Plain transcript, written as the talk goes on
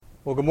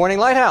Well, good morning,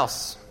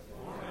 Lighthouse.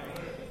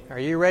 Are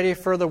you ready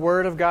for the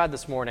Word of God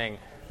this morning?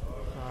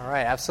 All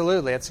right,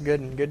 absolutely. That's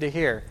good to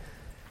hear.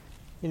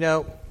 You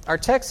know, our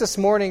text this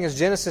morning is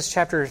Genesis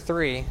chapter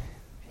 3,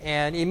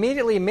 and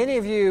immediately many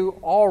of you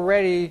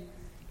already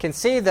can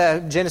see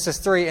the Genesis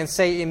 3 and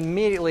say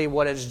immediately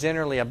what it's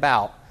generally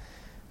about.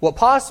 What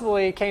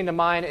possibly came to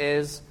mind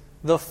is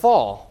the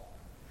fall.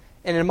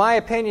 And in my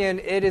opinion,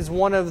 it is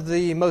one of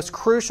the most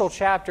crucial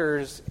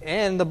chapters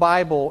in the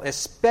Bible,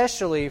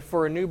 especially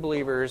for new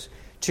believers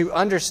to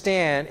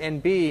understand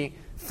and be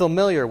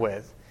familiar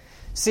with.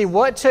 See,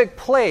 what took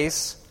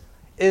place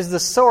is the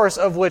source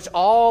of which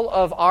all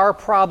of our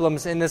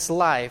problems in this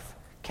life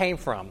came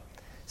from.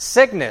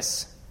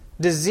 Sickness,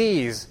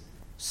 disease,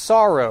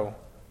 sorrow,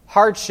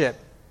 hardship,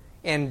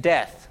 and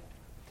death.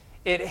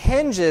 It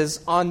hinges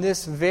on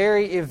this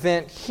very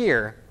event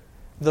here,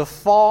 the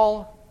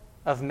fall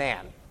of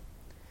man,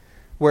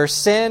 where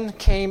sin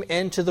came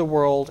into the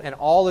world, and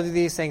all of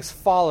these things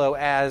follow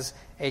as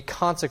a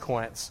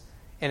consequence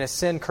in a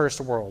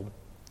sin-cursed world.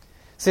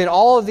 See, and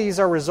all of these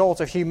are results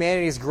of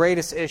humanity's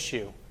greatest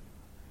issue.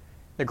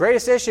 The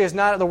greatest issue is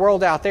not the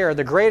world out there.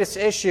 The greatest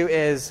issue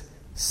is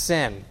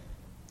sin.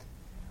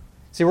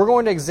 See, we're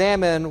going to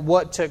examine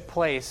what took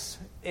place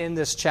in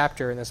this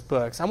chapter, in this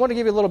book. So I want to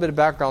give you a little bit of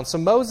background. So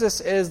Moses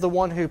is the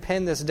one who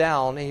penned this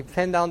down. He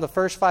penned down the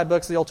first 5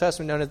 books of the Old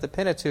Testament known as the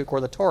Pentateuch or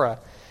the Torah.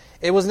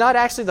 It was not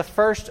actually the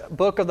first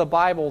book of the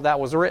Bible that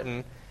was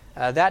written.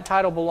 That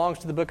title belongs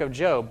to the book of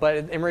Job.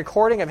 But in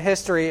recording of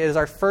history, it is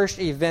our first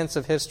events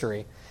of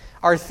history.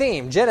 Our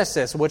theme,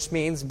 Genesis, which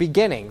means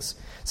beginnings.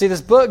 See,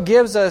 this book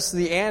gives us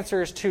the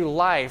answers to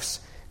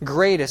life's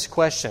greatest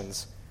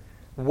questions.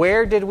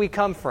 Where did we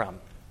come from?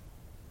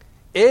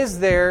 Is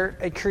there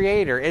a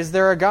creator? Is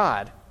there a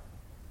God?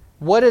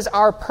 What is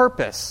our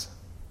purpose?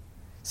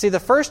 See,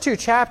 the first 2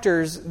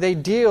 chapters, they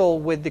deal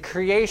with the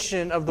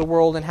creation of the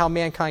world and how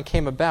mankind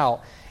came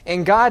about.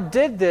 And God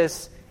did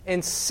this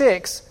in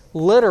 6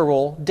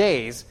 literal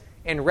days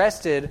and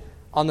rested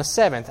on the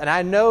 7th. And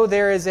I know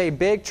there is a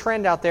big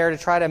trend out there to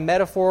try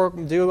to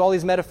do all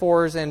these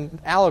metaphors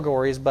and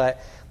allegories,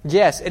 but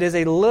yes, it is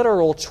a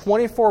literal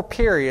 24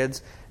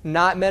 periods,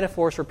 not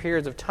metaphors for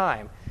periods of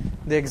time.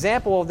 The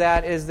example of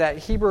that is that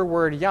Hebrew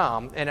word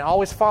yom, and it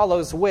always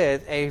follows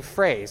with a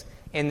phrase.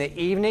 In the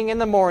evening and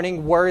the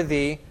morning were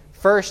the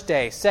first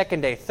day,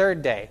 second day,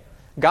 third day.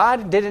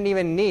 God didn't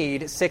even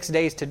need 6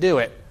 days to do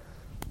it.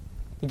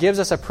 He gives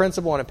us a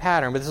principle and a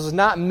pattern, but this was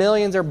not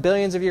millions or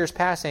billions of years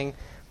passing,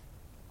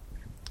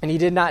 and He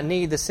did not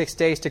need the 6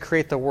 days to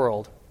create the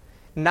world.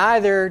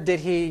 Neither did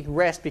He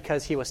rest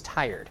because He was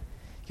tired.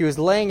 He was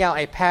laying out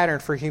a pattern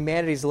for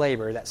humanity's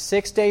labor, that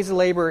 6 days of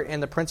labor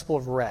and the principle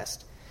of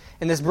rest.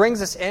 And this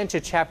brings us into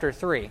chapter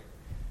 3,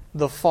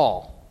 the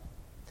fall.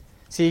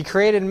 See, He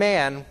created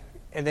man,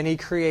 and then He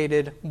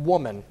created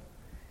woman.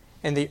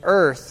 And the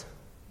earth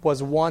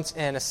was once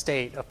in a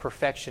state of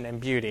perfection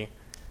and beauty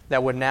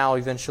that would now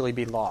eventually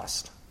be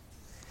lost.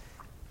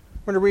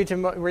 We're going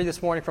to read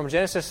this morning from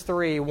Genesis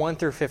 3, 1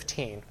 through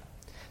 15. It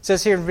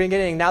says here in the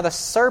beginning, "Now the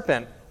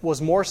serpent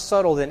was more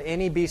subtle than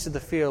any beast of the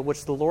field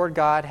which the Lord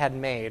God had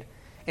made.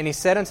 And he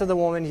said unto the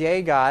woman,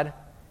 Yea, God,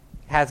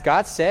 hath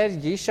God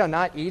said, Ye shall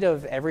not eat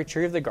of every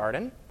tree of the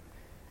garden?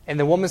 And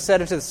the woman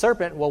said unto the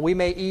serpent, Well, we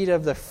may eat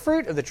of the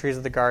fruit of the trees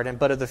of the garden,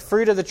 but of the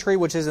fruit of the tree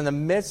which is in the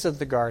midst of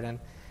the garden,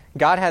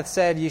 God hath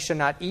said, Ye shall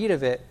not eat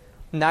of it,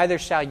 neither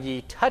shall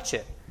ye touch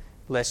it,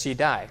 lest ye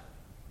die.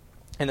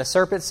 And the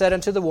serpent said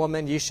unto the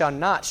woman, Ye shall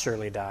not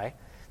surely die.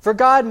 For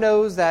God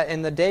knows that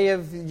in the day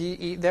of ye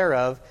eat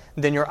thereof,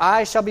 then your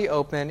eyes shall be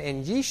opened,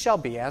 and ye shall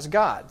be as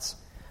gods,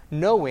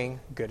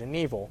 knowing good and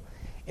evil.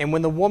 And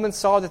when the woman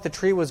saw that the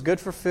tree was good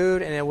for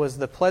food, and it was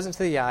the pleasant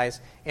to the eyes,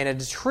 and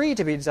a tree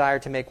to be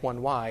desired to make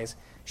one wise,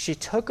 she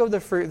took of the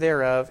fruit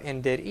thereof,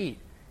 and did eat,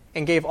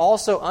 and gave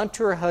also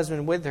unto her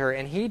husband with her,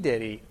 and he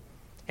did eat.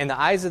 And the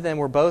eyes of them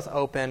were both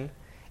open,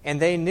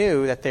 and they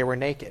knew that they were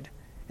naked.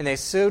 And they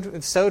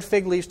sewed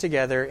fig leaves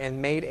together,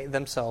 and made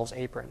themselves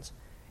aprons.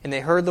 And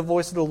they heard the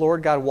voice of the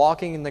Lord God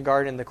walking in the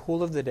garden in the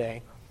cool of the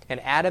day,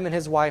 and Adam and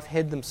his wife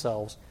hid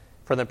themselves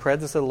from the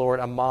presence of the Lord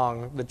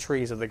among the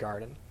trees of the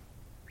garden.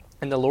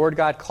 And the Lord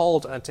God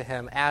called unto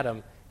him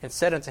Adam, and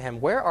said unto him,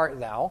 Where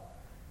art thou?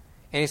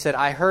 And he said,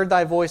 I heard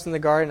thy voice in the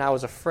garden, and I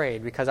was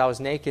afraid, because I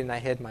was naked, and I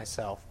hid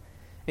myself.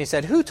 And he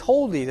said, Who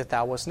told thee that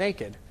thou wast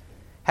naked?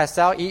 Hast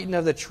thou eaten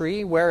of the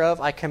tree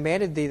whereof I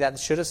commanded thee that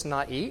shouldest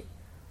not eat?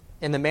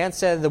 And the man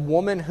said, The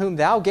woman whom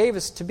thou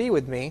gavest to be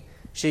with me,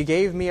 she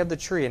gave me of the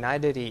tree, and I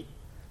did eat.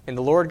 And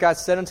the Lord God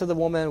said unto the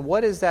woman,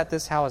 What is that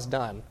this thou hast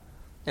done?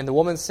 And the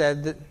woman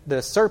said,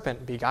 The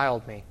serpent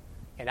beguiled me,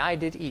 and I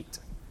did eat.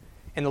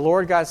 And the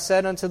Lord God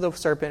said unto the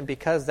serpent,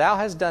 Because thou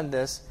hast done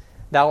this,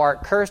 thou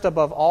art cursed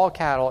above all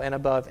cattle, and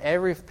above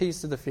every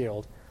beast of the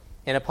field.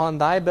 And upon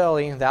thy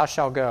belly thou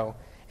shalt go,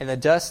 and the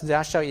dust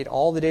thou shalt eat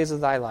all the days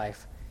of thy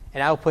life.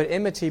 And I will put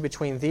enmity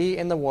between thee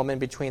and the woman,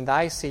 between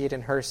thy seed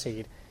and her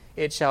seed.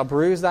 It shall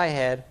bruise thy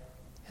head,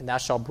 and thou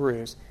shalt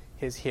bruise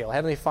his heel.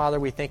 Heavenly Father,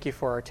 we thank you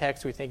for our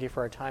text. We thank you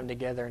for our time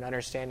together and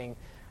understanding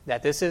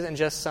that this isn't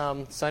just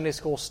some Sunday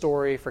school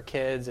story for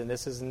kids, and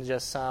this isn't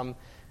just some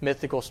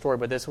mythical story,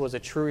 but this was a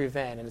true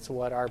event, and it's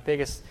what our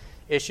biggest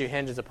issue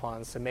hinges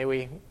upon. So may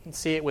we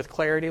see it with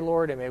clarity,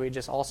 Lord, and may we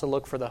just also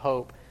look for the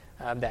hope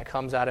that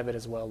comes out of it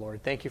as well,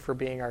 Lord. Thank you for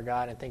being our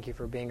God, and thank you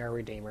for being our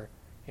Redeemer.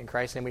 In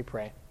Christ's name we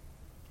pray.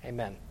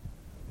 Amen.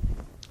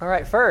 All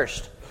right,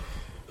 first,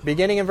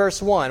 beginning in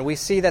verse 1, we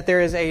see that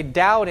there is a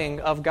doubting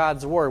of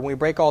God's word when we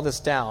break all this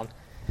down.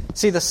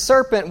 See, the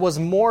serpent was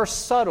more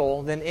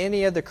subtle than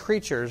any of the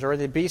creatures or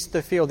the beasts of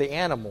the field, the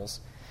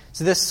animals.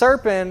 So this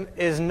serpent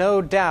is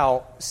no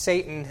doubt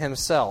Satan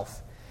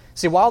himself.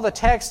 See, while the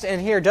text in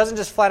here doesn't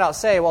just flat out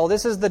say, well,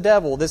 this is the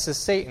devil, this is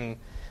Satan,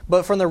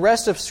 but from the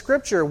rest of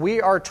Scripture, we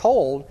are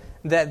told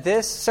that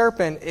this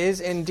serpent is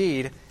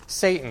indeed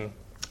Satan.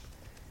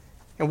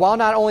 And while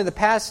not only the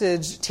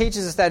passage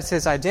teaches us that it's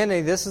his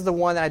identity, this is the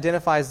one that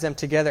identifies them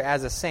together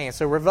as a saint.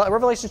 So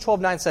Revelation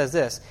 12:9 says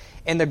this,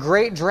 and the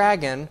great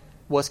dragon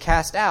was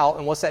cast out,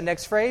 and what's that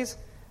next phrase?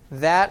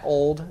 That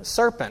old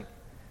serpent,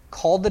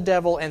 called the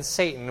devil and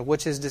Satan,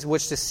 which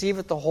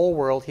deceiveth the whole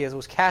world. He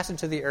was cast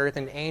into the earth,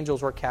 and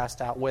angels were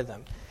cast out with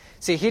him.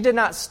 See, he did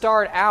not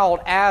start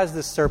out as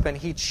the serpent.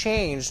 He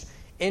changed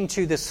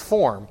into this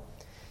form.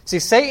 See,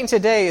 Satan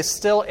today is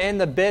still in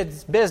the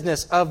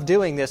business of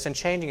doing this and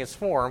changing his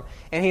form,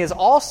 and he is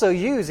also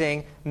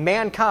using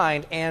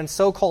mankind and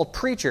so-called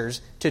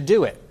preachers to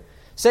do it.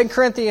 2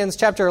 Corinthians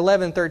chapter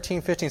 11,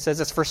 13, 15 says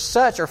this, for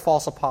such are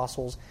false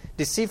apostles,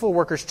 deceitful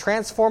workers,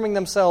 transforming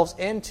themselves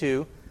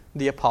into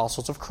the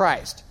apostles of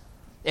Christ.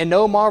 And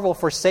no marvel,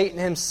 for Satan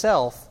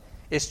himself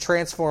is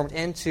transformed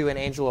into an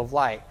angel of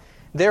light.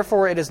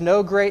 Therefore, it is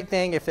no great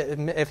thing if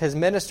his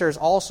ministers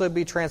also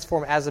be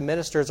transformed as the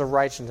ministers of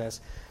righteousness,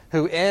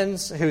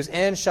 whose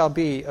end shall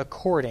be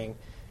according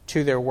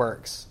to their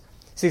works.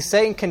 See,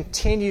 Satan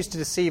continues to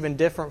deceive in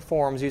different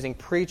forms using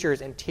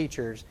preachers and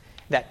teachers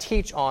that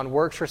teach on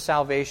works for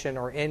salvation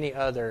or any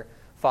other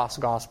false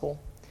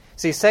gospel.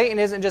 See, Satan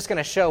isn't just going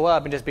to show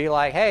up and just be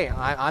like, hey,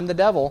 I'm the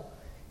devil.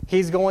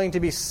 He's going to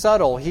be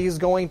subtle. He's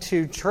going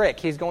to trick.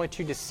 He's going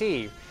to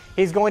deceive.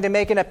 He's going to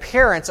make an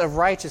appearance of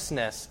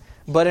righteousness,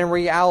 but in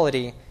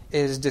reality, it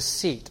is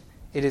deceit.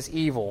 It is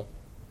evil.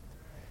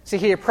 See,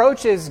 he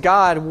approaches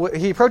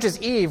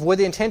Eve with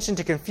the intention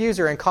to confuse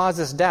her and cause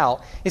this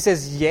doubt. He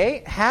says,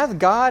 yea,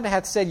 God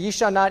hath said, ye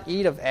shall not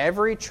eat of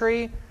every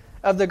tree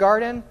of the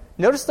garden?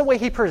 Notice the way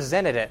he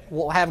presented it.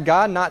 Well, have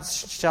God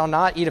shall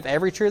not eat of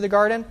every tree of the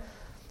garden?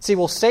 See,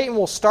 well, Satan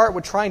will start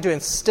with trying to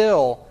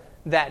instill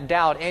that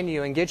doubt in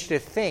you and get you to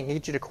think,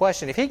 get you to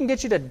question. If he can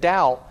get you to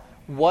doubt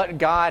what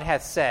God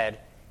hath said,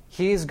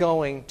 he's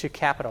going to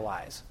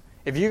capitalize.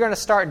 If you're going to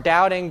start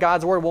doubting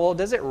God's word, well,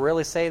 does it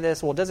really say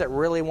this? Well, does it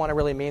really want to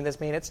really mean this?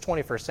 It's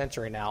 21st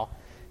century now.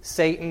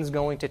 Satan's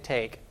going to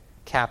take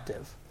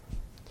captive.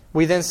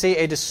 We then see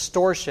a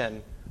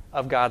distortion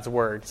of God's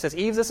word. It says,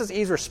 this is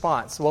Eve's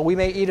response. Well, we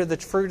may eat of the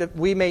fruit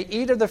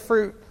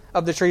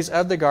of the trees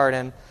of the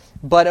garden,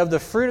 but of the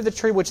fruit of the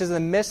tree which is in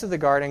the midst of the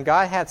garden,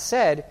 God hath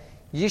said,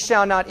 ye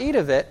shall not eat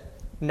of it,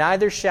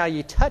 neither shall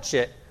ye touch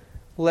it,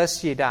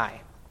 lest ye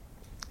die.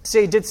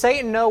 See, did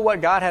Satan know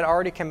what God had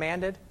already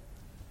commanded?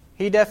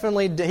 He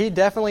definitely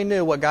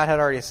knew what God had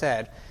already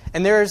said.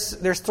 And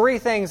there's three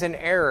things in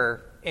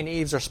error in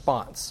Eve's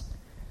response.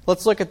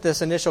 Let's look at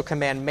this initial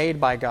command made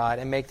by God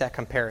and make that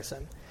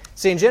comparison.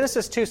 See, in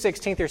Genesis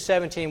 2:16 through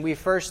 17, we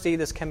first see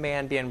this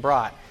command being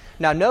brought.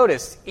 Now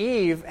notice,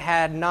 Eve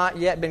had not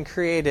yet been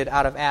created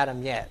out of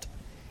Adam yet.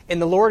 And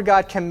the Lord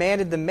God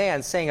commanded the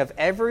man, saying, of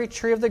every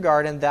tree of the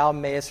garden thou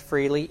mayest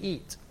freely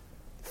eat.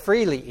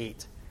 Freely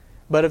eat.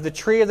 But of the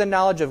tree of the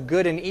knowledge of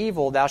good and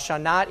evil thou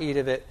shalt not eat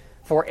of it,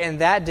 for in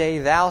that day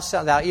thou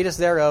eatest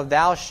thereof,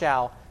 thou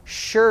shalt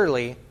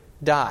surely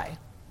die.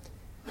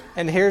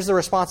 And here's the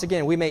response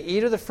again. We may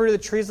eat of the fruit of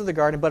the trees of the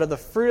garden, but of the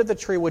fruit of the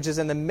tree which is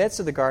in the midst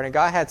of the garden,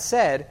 God hath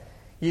said,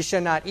 ye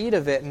shall not eat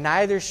of it,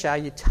 neither shall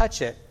ye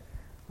touch it,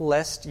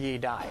 lest ye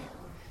die.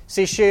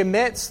 See, she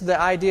omits the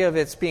idea of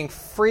its being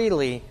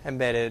freely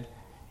emitted,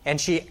 and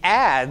she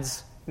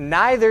adds,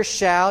 neither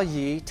shall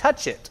ye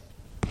touch it.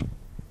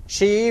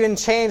 She even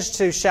changed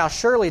to shall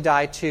surely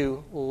die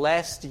to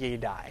lest ye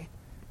die,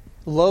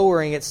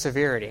 lowering its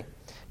severity.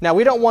 Now,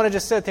 we don't want to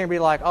just sit there and be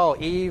like, oh,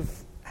 Eve,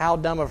 how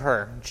dumb of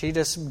her. She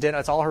just did,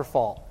 it's all her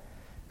fault.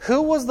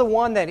 Who was the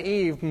one that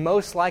Eve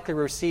most likely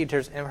received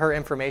her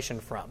information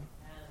from?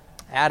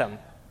 Adam.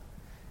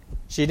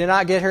 She did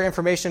not get her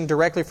information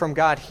directly from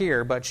God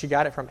here, but she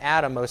got it from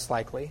Adam most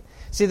likely.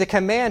 See, the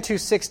command from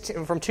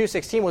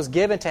 2:16 was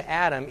given to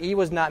Adam. Eve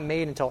was not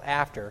made until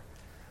after.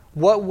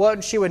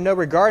 What she would know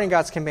regarding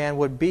God's command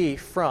would be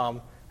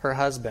from her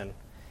husband.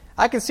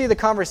 I can see the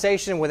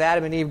conversation with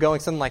Adam and Eve going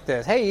something like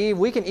this. Hey, Eve,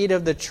 we can eat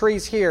of the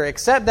trees here,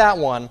 except that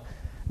one.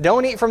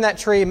 Don't eat from that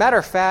tree. Matter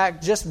of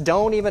fact, just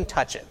don't even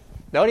touch it.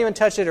 Don't even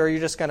touch it or you're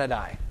just going to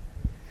die.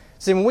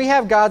 See, when we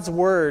have God's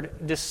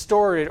word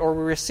distorted or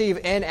we receive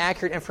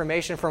inaccurate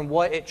information from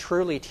what it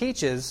truly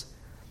teaches,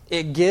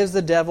 it gives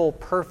the devil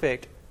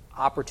perfect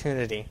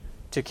opportunity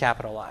to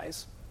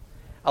capitalize.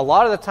 a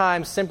lot of the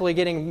time simply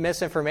getting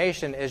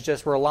misinformation is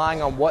just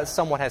relying on what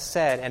someone has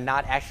said and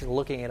not actually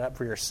looking it up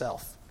for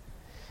yourself.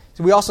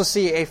 So we also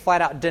see a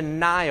flat-out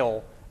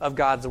denial of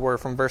God's word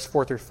from verse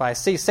 4 through 5.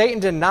 See, Satan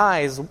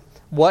denies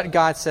what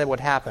God said would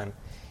happen.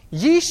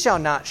 Ye shall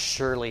not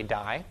surely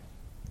die.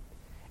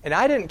 And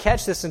I didn't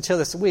catch this until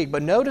this week,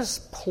 but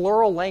notice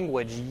plural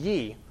language,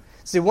 ye.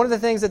 See, one of the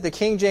things that the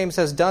King James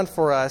has done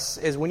for us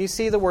is when you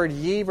see the word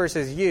ye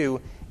versus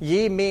you,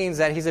 ye means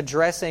that he's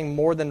addressing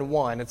more than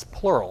one. It's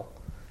plural.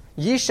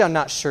 Ye shall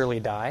not surely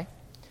die.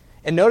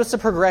 And notice the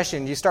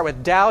progression. You start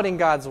with doubting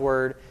God's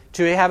word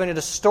to having a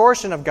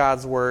distortion of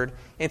God's word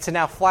and to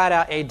now flat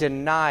out a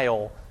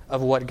denial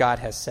of what God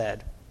has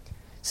said.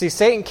 See,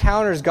 Satan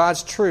counters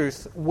God's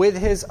truth with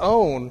his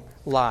own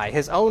lie,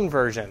 his own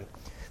version.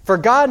 For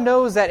God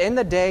knows that in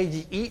the day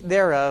ye eat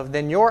thereof,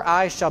 then your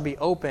eyes shall be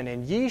open,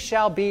 and ye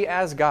shall be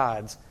as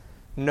gods,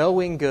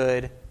 knowing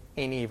good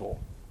and evil.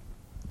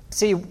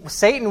 See,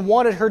 Satan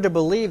wanted her to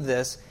believe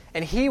this,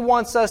 and he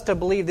wants us to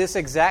believe this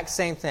exact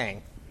same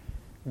thing.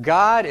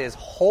 God is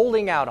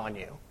holding out on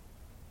you.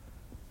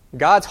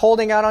 God's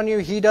holding out on you.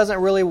 He doesn't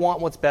really want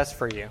what's best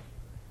for you.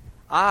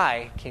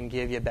 I can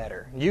give you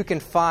better. You can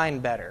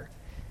find better.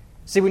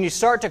 See, when you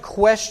start to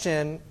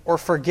question or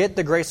forget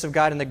the grace of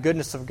God and the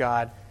goodness of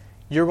God,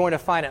 you're going to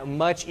find it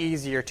much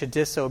easier to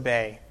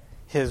disobey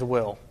His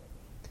will.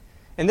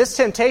 And this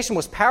temptation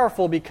was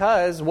powerful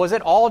because was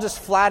it all just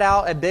flat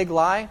out a big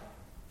lie?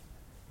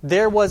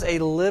 There was a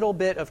little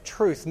bit of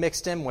truth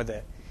mixed in with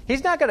it.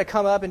 He's not going to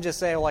come up and just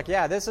say, like,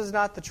 yeah, this is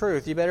not the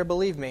truth. You better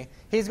believe me.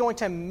 He's going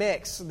to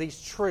mix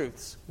these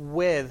truths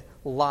with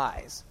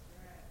lies.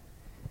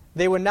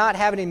 They would not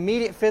have an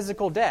immediate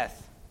physical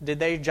death. Did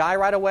they die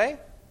right away?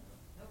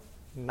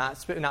 Not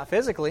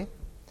physically.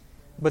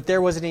 But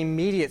there was an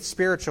immediate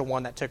spiritual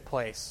one that took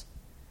place.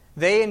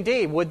 They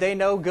indeed, would they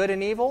know good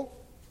and evil?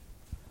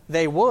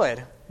 They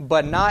would,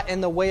 but not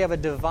in the way of a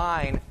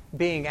divine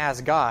being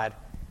as God.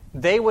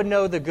 They would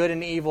know the good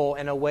and evil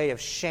in a way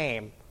of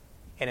shame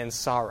and in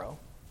sorrow.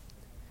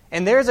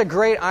 And there's a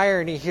great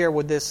irony here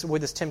with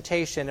this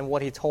temptation and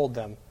what he told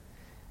them.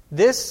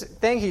 This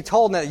thing he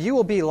told them, that you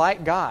will be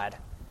like God,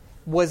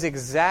 was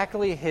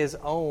exactly his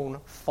own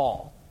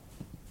fall.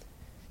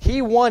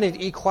 He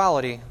wanted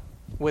equality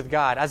with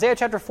God. Isaiah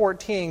chapter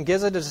 14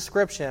 gives it a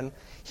description.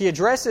 He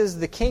addresses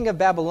the king of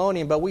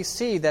Babylonian, but we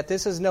see that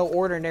this is no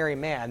ordinary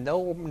man. No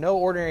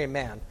ordinary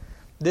man.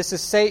 This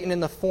is Satan in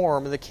the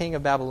form of the king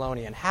of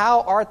Babylonian.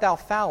 How art thou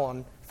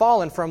fallen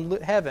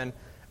from heaven,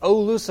 O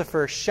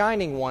Lucifer,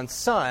 shining one,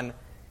 son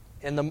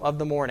of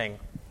the morning?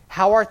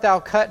 How art thou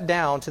cut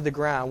down to the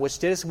ground, which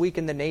didst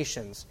weaken the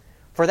nations?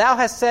 For thou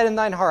hast said in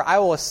thine heart, I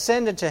will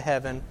ascend into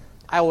heaven.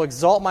 I will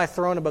exalt my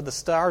throne above the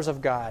stars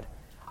of God.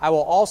 I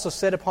will also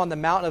sit upon the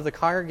mountain of the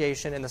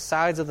congregation in the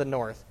sides of the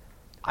north.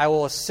 I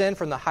will ascend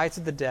from the heights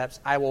of the depths.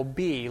 I will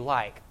be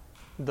like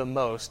the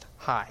Most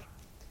High.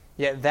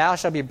 Yet thou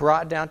shalt be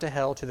brought down to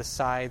hell, to the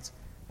sides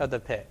of the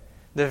pit.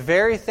 The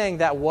very thing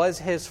that was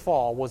his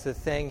fall was the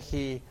thing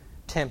he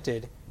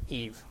tempted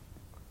Eve.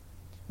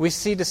 We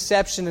see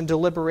deception and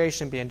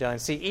deliberation being done.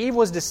 See, Eve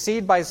was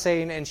deceived by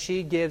Satan, and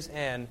she gives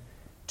in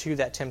to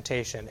that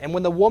temptation. And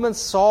when the woman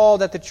saw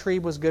that the tree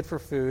was good for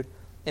food,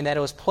 and that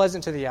it was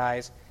pleasant to the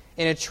eyes,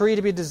 and a tree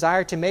to be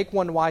desired to make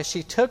one wise,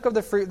 she took of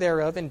the fruit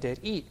thereof and did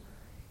eat,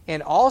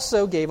 and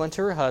also gave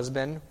unto her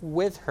husband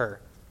with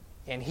her,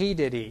 and he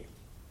did eat.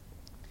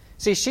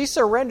 See, she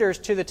surrenders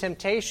to the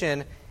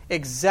temptation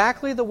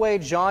exactly the way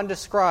John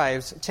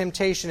describes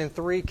temptation in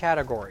three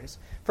categories.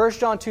 1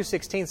 John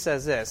 2:16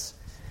 says this.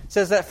 It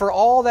says that for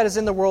all that is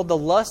in the world, the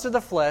lust of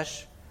the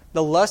flesh,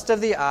 the lust of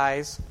the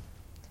eyes,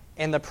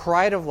 and the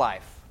pride of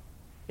life,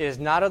 it is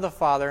not of the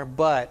Father,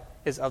 but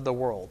is of the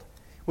world.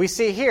 We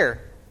see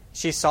here,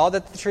 she saw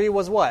that the tree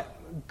was what?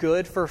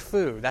 Good for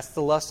food. That's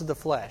the lust of the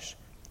flesh.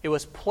 It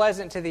was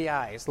pleasant to the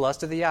eyes,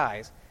 lust of the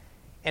eyes,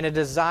 and a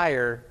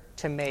desire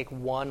to make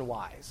one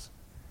wise,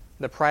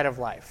 the pride of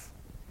life.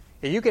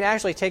 You can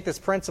actually take this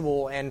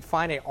principle and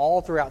find it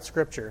all throughout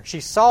Scripture.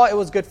 She saw it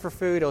was good for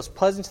food, it was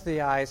pleasant to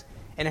the eyes,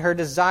 and her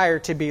desire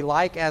to be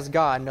like as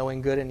God,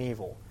 knowing good and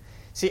evil.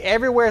 See,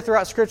 everywhere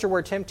throughout Scripture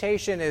where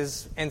temptation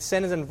is and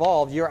sin is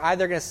involved, you're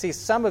either going to see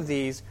some of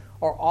these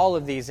or all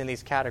of these in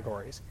these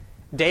categories.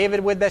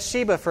 David with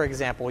Bathsheba, for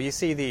example, you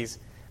see these.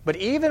 But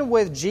even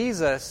with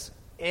Jesus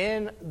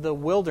in the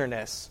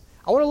wilderness,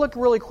 I want to look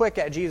really quick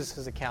at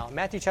Jesus' account.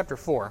 Matthew chapter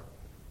 4.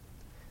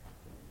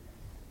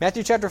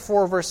 Matthew chapter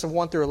 4, verses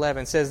 1 through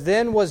 11 says,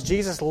 Then was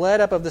Jesus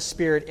led up of the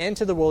Spirit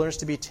into the wilderness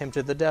to be tempted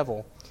of the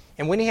devil.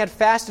 And when he had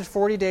fasted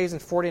 40 days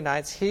and 40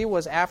 nights, he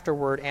was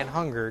afterward and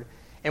hungered.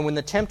 And when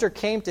the tempter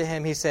came to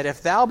him, he said,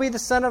 If thou be the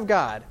Son of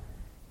God,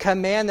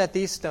 command that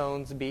these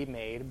stones be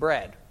made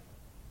bread.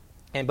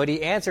 But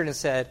he answered and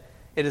said,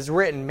 It is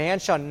written, Man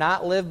shall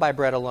not live by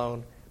bread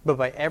alone, but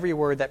by every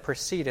word that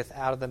proceedeth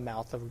out of the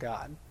mouth of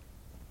God.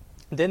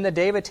 Then the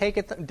devil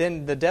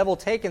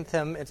taketh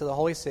him into the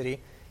holy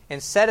city,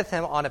 and setteth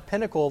him on a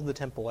pinnacle of the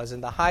temple, as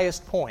in the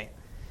highest point.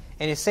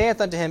 And he saith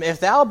unto him, If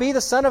thou be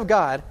the Son of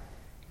God,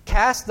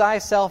 cast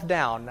thyself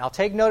down. Now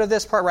take note of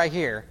this part right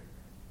here.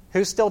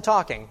 Who's still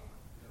talking?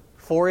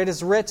 For it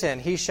is written,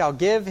 He shall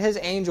give His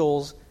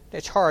angels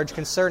a charge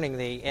concerning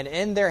thee, and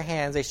in their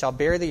hands they shall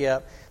bear thee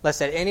up,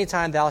 lest at any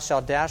time thou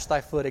shalt dash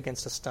thy foot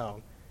against a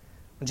stone.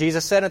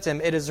 Jesus said unto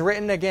him, It is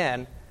written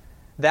again,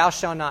 Thou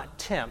shalt not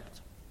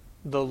tempt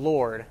the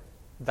Lord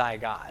thy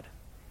God.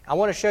 I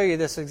want to show you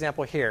this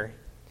example here.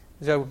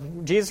 So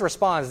Jesus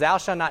responds, Thou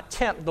shalt not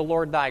tempt the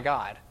Lord thy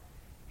God.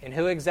 And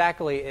who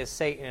exactly is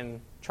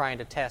Satan trying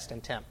to test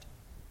and tempt?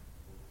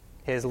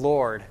 His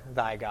Lord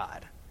thy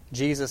God,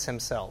 Jesus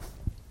himself.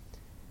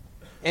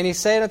 And he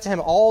said unto him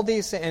all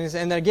these things,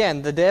 and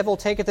again, the devil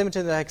taketh him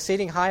to the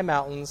exceeding high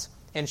mountains,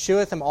 and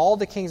sheweth him all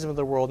the kingdoms of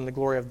the world and the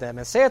glory of them,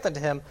 and saith unto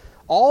him,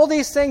 All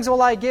these things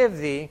will I give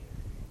thee,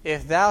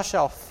 if thou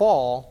shalt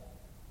fall,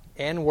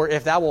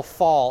 if thou wilt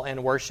fall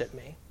and worship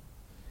me.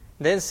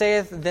 Then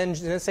saith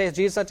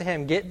Jesus unto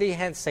him, Get thee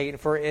hence, Satan,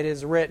 for it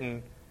is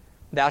written,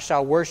 Thou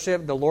shalt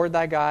worship the Lord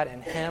thy God,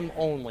 and him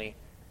only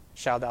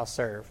shalt thou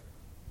serve.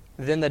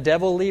 Then the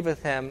devil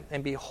leaveth him,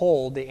 and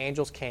behold, the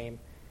angels came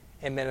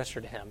and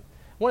ministered to him.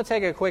 I want to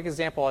take a quick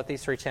example at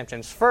these three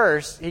temptations.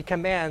 First, he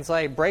commands,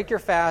 break your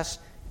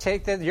fast,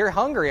 you're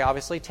hungry,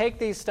 obviously, take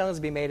these stones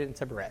and be made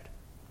into bread.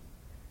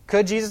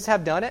 Could Jesus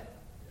have done it?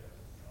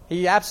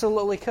 He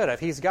absolutely could have.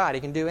 He's God.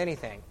 He can do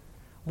anything.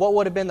 What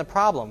would have been the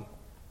problem?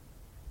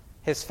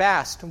 His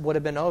fast would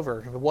have been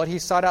over. What he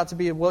sought out to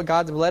be what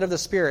God led of the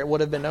Spirit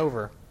would have been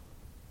over.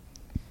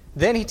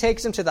 Then he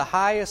takes him to the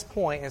highest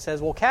point and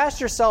says, Well,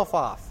 cast yourself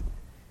off.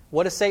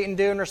 What does Satan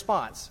do in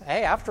response?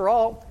 Hey, after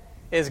all,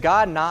 is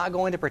God not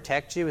going to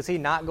protect you? Is He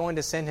not going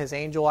to send His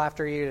angel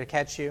after you to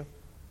catch you?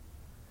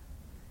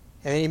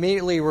 And he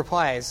immediately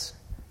replies,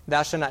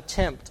 Thou shalt not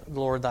tempt the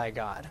Lord thy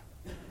God.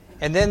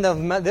 And then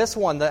this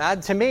one,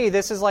 to me,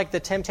 this is like the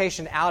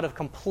temptation out of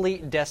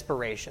complete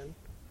desperation.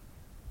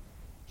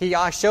 He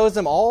shows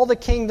them all the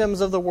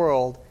kingdoms of the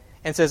world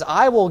and says,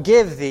 I will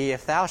give thee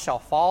if thou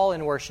shalt fall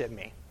and worship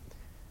me.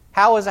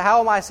 How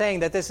am I saying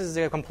that this is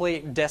a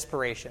complete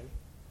desperation?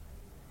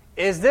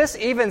 Is this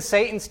even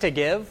Satan's to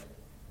give?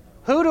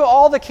 Who do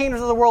all the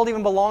kingdoms of the world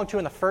even belong to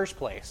in the first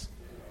place?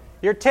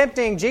 You're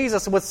tempting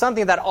Jesus with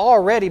something that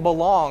already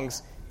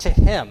belongs to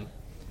Him.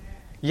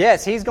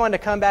 Yes, He's going to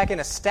come back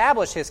and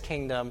establish His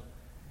kingdom,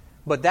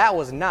 but that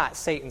was not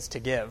Satan's to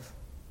give.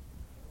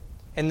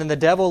 And then the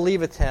devil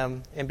leaveth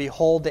him, and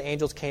behold, the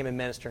angels came and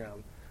ministered to him.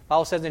 The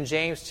Bible says in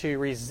James to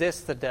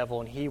resist the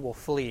devil, and he will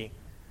flee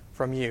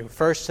from you.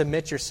 First,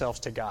 submit yourselves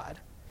to God.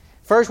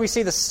 First, we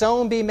see the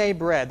sown be made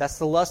bread. That's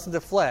the lust of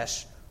the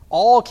flesh.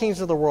 All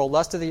kings of the world,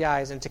 lust of the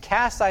eyes, and to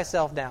cast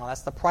thyself down.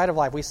 That's the pride of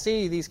life. We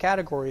see these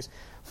categories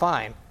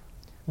fine.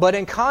 But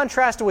in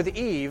contrast with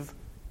Eve,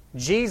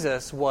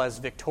 Jesus was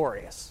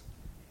victorious.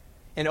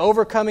 In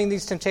overcoming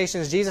these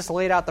temptations, Jesus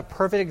laid out the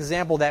perfect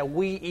example that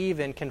we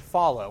even can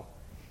follow.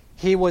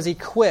 He was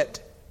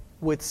equipped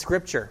with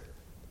Scripture.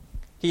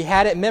 He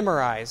had it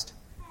memorized.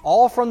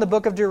 All from the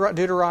book of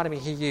Deuteronomy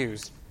he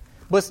used.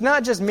 But it's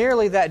not just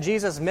merely that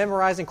Jesus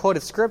memorized and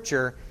quoted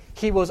Scripture.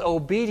 He was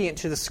obedient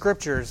to the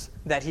Scriptures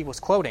that he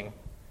was quoting.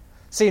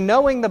 See,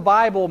 knowing the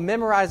Bible,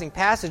 memorizing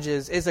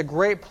passages is a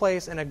great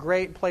place and a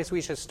great place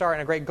we should start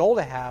and a great goal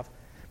to have.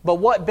 But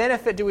what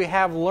benefit do we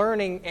have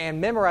learning and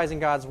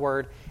memorizing God's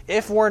Word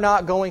if we're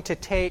not going to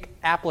take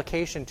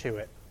application to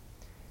it?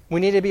 We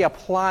need to be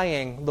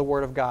applying the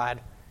Word of God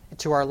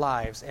to our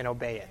lives and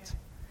obey it.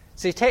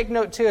 See, take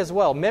note too as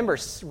well. Remember,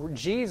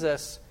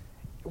 Jesus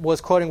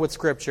was quoting with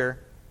Scripture,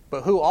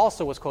 but who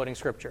also was quoting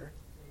Scripture?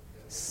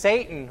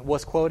 Satan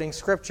was quoting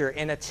Scripture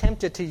and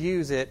attempted to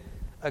use it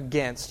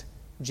against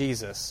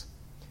Jesus.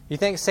 You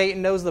think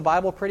Satan knows the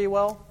Bible pretty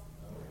well?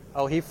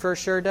 Oh, he for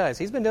sure does.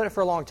 He's been doing it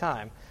for a long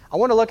time. I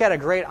want to look at a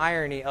great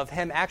irony of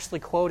him actually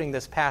quoting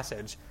this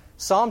passage.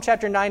 Psalm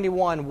chapter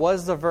 91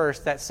 was the verse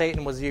that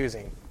Satan was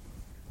using.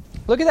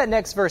 Look at that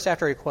next verse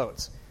after he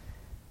quotes.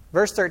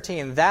 Verse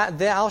 13, that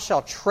thou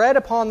shalt tread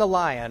upon the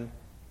lion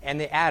and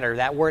the adder.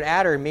 That word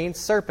adder means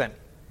serpent.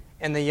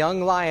 And the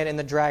young lion and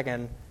the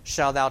dragon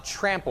shall thou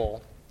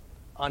trample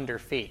under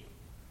feet.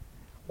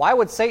 Why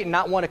would Satan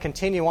not want to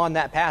continue on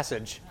that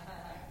passage?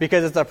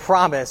 Because it's a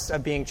promise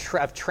of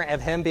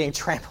him being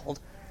trampled.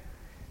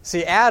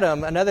 See,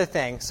 Adam, another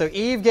thing. So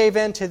Eve gave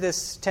in to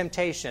this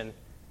temptation.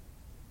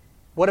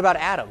 What about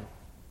Adam?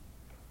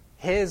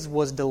 His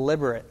was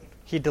deliberate.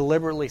 He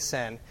deliberately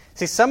sinned.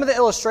 See, some of the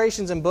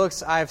illustrations in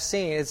books I've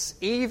seen, it's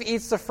Eve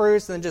eats the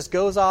fruits and then just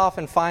goes off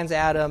and finds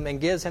Adam and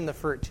gives him the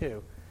fruit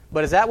too.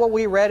 But is that what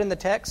we read in the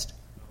text?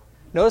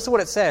 Notice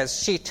what it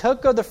says. She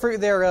took of the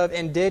fruit thereof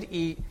and did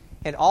eat,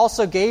 and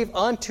also gave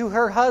unto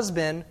her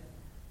husband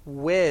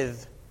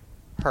with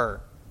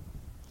her.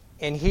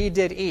 And he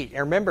did eat.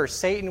 And remember,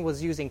 Satan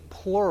was using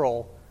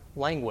plural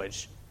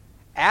language.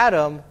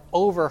 Adam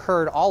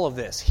overheard all of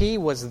this. He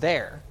was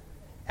there.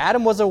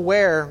 Adam was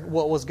aware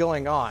what was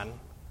going on.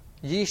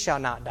 Ye shall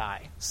not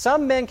die.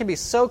 Some men can be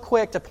so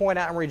quick to point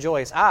out and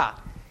rejoice.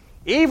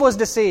 Eve was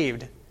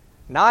deceived,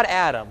 not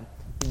Adam.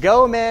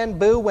 Go men,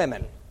 boo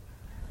women.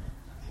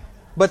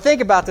 But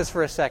think about this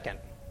for a second.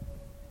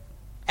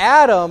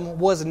 Adam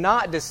was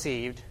not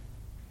deceived,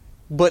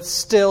 but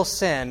still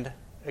sinned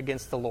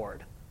against the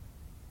Lord.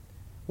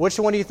 Which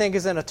one do you think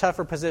is in a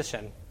tougher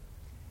position?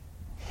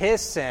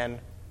 His sin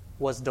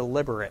was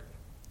deliberate.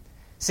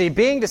 See,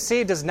 being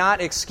deceived does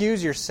not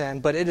excuse your sin,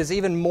 but it is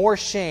even more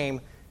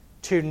shame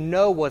to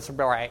know what's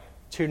right,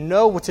 to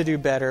know what to do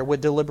better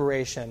with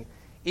deliberation.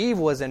 Eve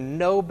was in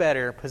no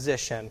better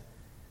position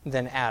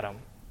than Adam.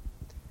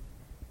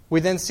 We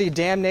then see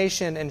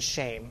damnation and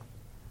shame.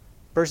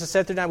 Verses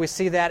 7 through 9, we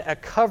see that a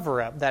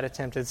cover-up that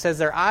attempted. It says,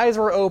 their eyes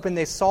were open,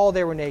 they saw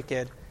they were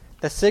naked.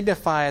 That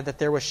signified that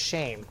there was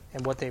shame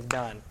in what they've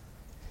done.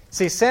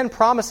 See, sin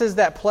promises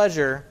that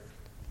pleasure,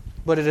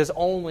 but it is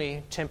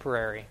only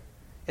temporary.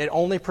 It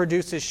only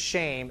produces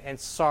shame and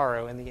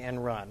sorrow in the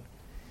end run.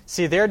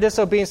 See, their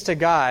disobedience to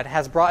God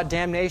has brought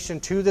damnation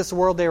to this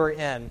world they were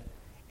in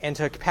and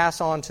to pass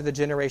on to the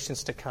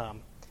generations to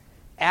come.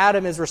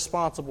 Adam is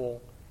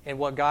responsible in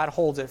what God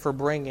holds it for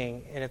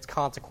bringing in its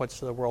consequence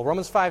to the world.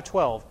 Romans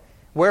 5:12,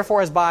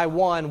 wherefore as by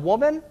one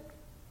woman,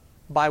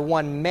 by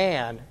one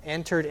man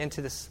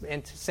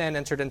sin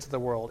entered into the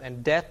world,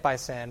 and death by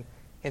sin,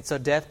 and so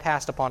death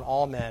passed upon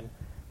all men,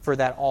 for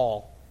that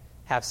all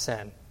have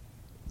sinned.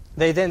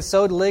 They then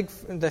sewed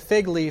the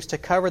fig leaves to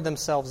cover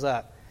themselves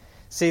up.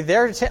 See,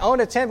 their own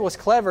attempt was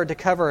clever to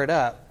cover it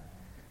up,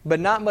 but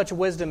not much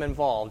wisdom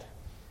involved.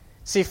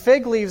 See,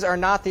 fig leaves are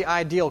not the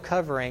ideal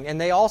covering, and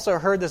they also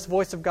heard this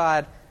voice of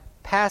God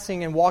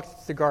passing and walking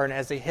through the garden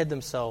as they hid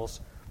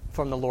themselves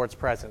from the Lord's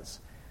presence.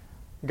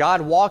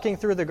 God walking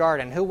through the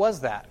garden, who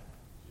was that?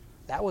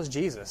 That was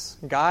Jesus.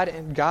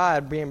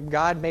 God being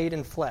God made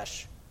in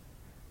flesh.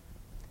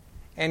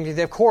 And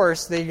of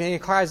course, he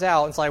cries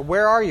out, it's like,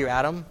 where are you,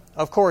 Adam?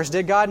 Of course,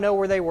 did God know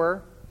where they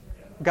were?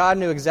 God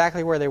knew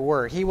exactly where they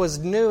were. He was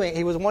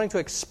wanting to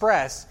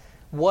express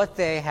what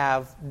they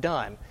have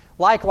done.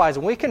 Likewise,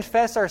 when we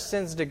confess our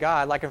sins to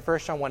God, like in 1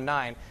 John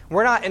 1:9,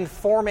 we're not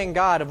informing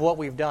God of what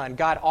we've done.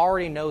 God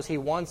already knows He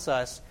wants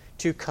us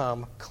to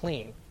come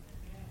clean.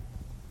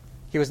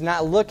 He was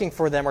not looking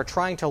for them or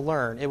trying to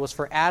learn. It was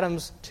for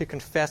Adam's to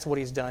confess what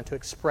he's done, to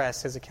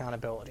express his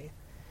accountability.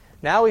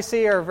 Now we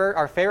see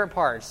our favorite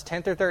parts,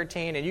 10 through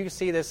 13, and you can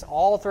see this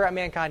all throughout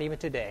mankind even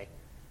today.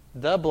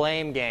 The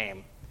blame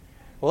game.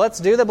 Well, let's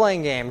do the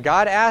blame game.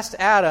 God asked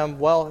Adam,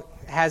 well,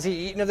 has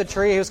he eaten of the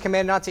tree he was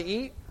commanded not to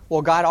eat?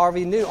 Well, God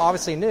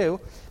obviously knew.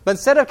 But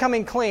instead of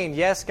coming clean,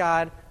 yes,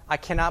 God, I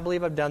cannot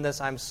believe I've done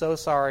this. I'm so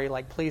sorry.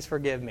 Please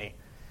forgive me.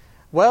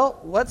 Well,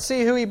 let's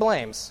see who he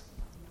blames.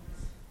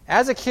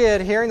 As a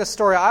kid, hearing the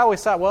story, I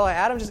always thought, well,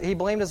 Adam he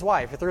blamed his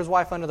wife. He threw his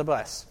wife under the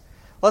bus.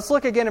 Let's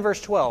look again in verse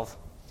 12.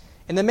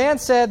 And the man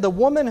said, the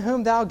woman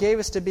whom thou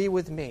gavest to be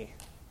with me.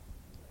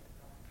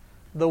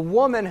 The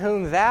woman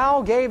whom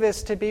thou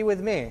gavest to be with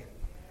me.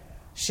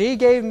 She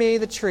gave me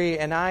the tree,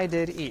 and I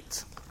did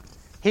eat.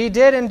 He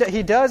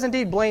does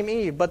indeed blame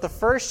Eve, but the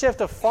first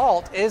shift of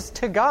fault is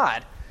to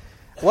God.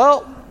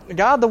 Well,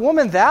 God, the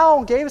woman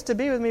thou gavest to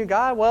be with me,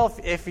 God, well,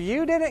 if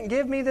you didn't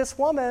give me this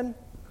woman,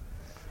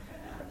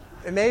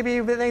 maybe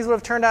things would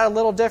have turned out a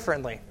little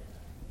differently.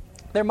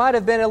 There might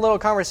have been a little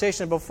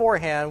conversation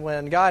beforehand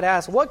when God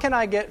asked, what can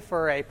I get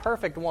for a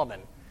perfect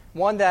woman?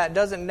 One that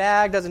doesn't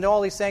nag, doesn't do all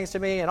these things to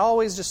me, and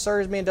always just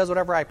serves me and does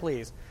whatever I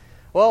please.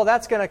 Well,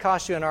 that's going to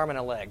cost you an arm and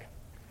a leg.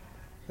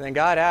 And then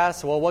God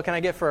asked, well, what can I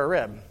get for a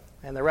rib?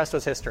 And the rest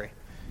was history.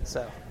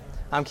 So,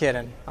 I'm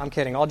kidding.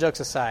 All jokes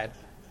aside.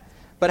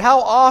 But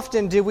how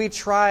often do we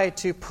try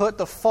to put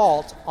the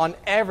fault on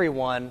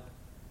everyone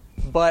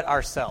but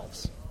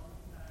ourselves?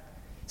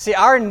 See,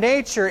 our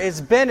nature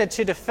is bent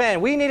to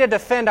defend. We need to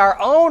defend our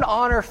own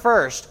honor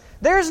first.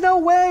 There's no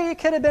way it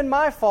could have been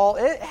my fault.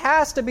 It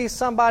has to be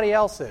somebody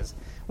else's.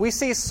 We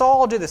see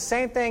Saul do the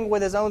same thing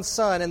with his own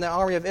son in the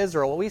army of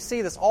Israel. We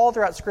see this all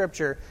throughout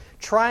Scripture,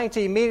 trying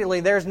to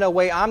immediately, there's no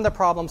way I'm the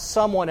problem,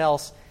 someone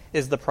else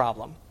is the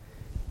problem.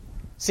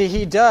 See,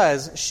 he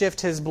does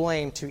shift his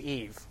blame to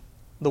Eve.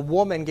 The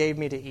woman gave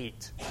me to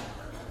eat.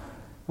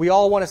 We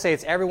all want to say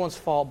it's everyone's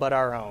fault but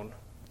our own.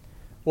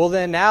 Well,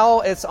 then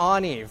now it's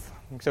on Eve.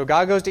 So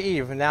God goes to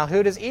Eve. And now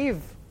who does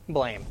Eve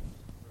blame?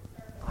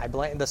 I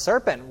blame the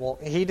serpent. Well,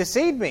 he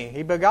deceived me.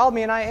 He beguiled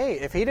me and I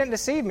ate. If he didn't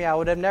deceive me, I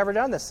would have never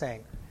done this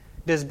thing.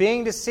 Does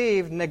being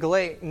deceived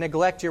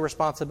neglect your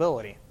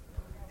responsibility?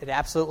 It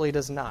absolutely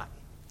does not.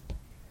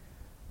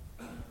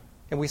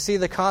 And we see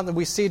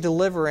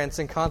deliverance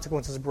and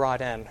consequences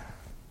brought in.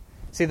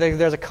 See,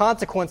 there's a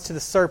consequence to the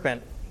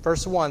serpent.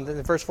 Verse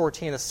 1, verse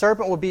 14, the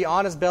serpent will be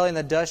on his belly, and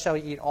the dust shall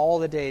he eat all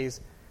the days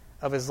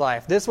of his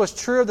life. This was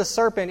true of the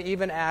serpent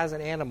even as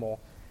an animal,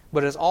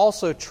 but it is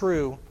also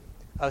true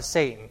of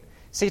Satan.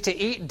 See, to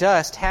eat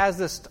dust has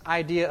this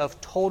idea of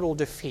total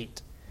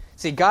defeat.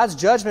 See, God's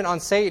judgment on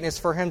Satan is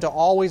for him to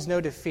always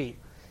know defeat.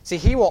 See,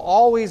 he will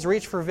always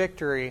reach for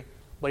victory,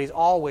 but he's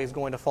always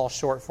going to fall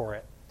short for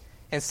it.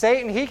 And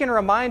Satan, he can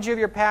remind you of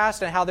your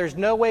past and how there's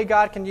no way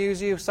God can use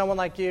you, someone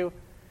like you.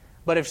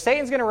 But if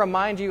Satan's going to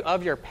remind you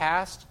of your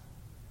past,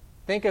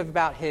 think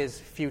about his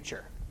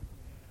future.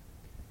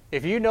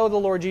 If you know the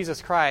Lord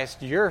Jesus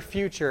Christ, your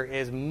future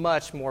is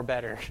much more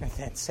better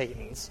than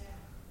Satan's.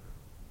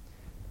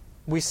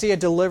 We see a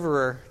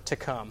deliverer to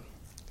come.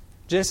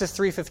 Genesis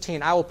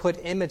 3:15, I will put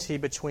enmity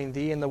between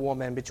thee and the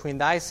woman, between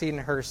thy seed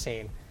and her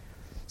seed.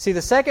 See,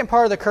 the second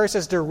part of the curse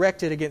is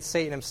directed against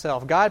Satan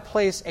himself. God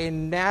placed a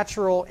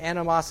natural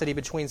animosity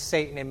between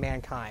Satan and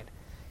mankind.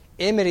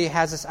 Enmity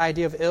has this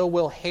idea of ill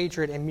will,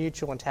 hatred, and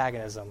mutual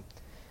antagonism.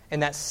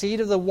 And that seed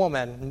of the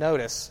woman,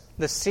 notice,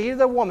 the seed of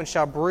the woman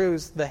shall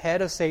bruise the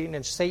head of Satan,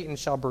 and Satan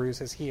shall bruise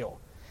his heel.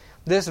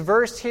 This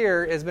verse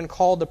here has been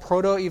called the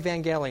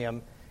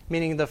proto-evangelium,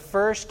 meaning the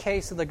first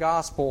case of the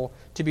gospel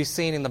to be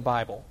seen in the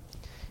Bible.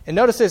 And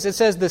notice this, it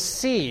says the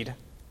seed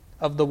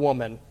of the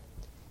woman.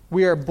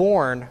 We are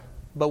born,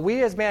 but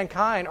we as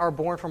mankind are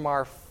born from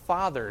our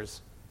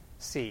Father's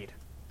seed.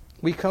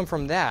 We come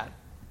from that.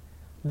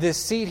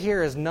 This seed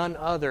here is none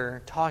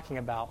other talking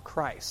about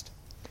Christ.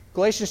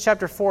 Galatians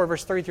chapter 4,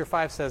 verse 3 through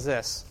 5 says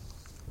this,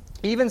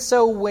 even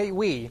so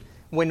we,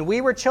 when we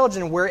were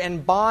children, were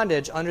in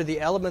bondage under the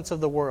elements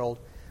of the world.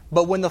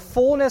 But when the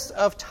fullness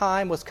of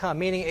time was come,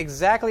 meaning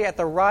exactly at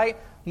the right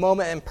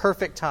moment and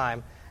perfect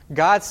time,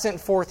 God sent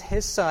forth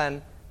His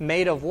Son,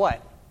 made of what?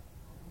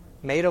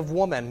 Made of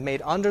woman,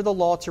 made under the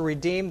law to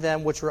redeem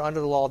them which were under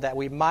the law, that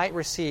we might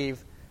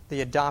receive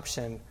the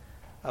adoption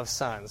of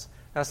sons.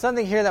 Now,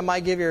 something here that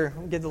might give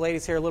the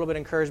ladies here a little bit of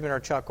encouragement or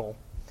chuckle.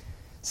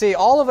 See,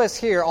 all of us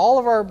here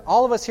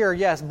are,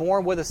 yes,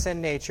 born with a sin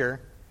nature,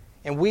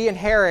 and we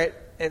inherit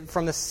it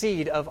from the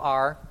seed of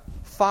our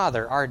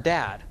father, our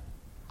dad.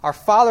 Our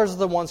fathers are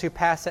the ones who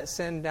pass that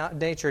sin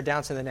nature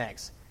down to the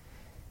next.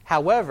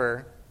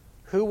 However,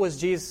 who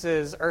was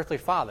Jesus' earthly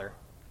father?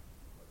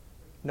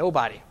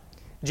 Nobody.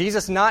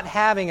 Jesus not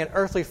having an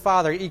earthly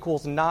father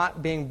equals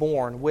not being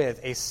born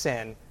with a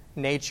sin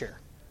nature.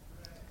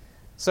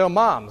 So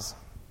moms,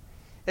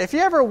 if you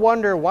ever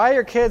wonder why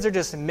your kids are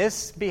just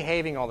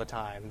misbehaving all the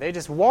time, they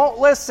just won't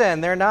listen,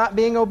 they're not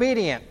being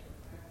obedient,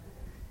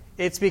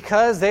 it's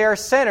because they are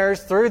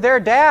sinners through their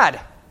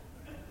dad.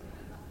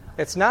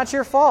 It's not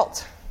your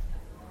fault.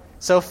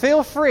 So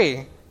feel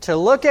free to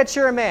look at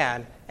your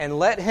man and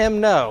let him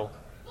know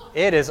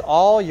it is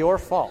all your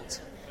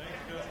fault.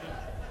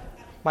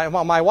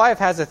 My wife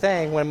has a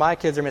thing when my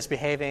kids are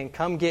misbehaving,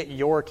 come get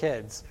your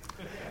kids.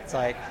 It's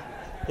like,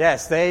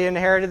 yes, they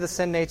inherited the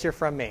sin nature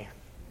from me.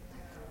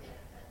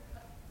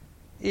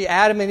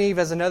 Adam and Eve,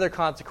 as another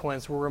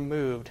consequence, were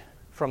removed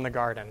from the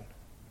garden.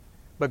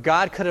 But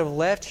God could have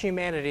left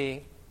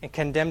humanity and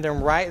condemned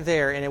them right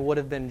there, and it would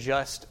have been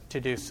just to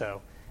do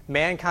so.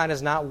 Mankind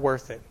is not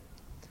worth it.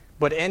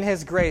 But in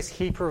His grace,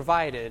 He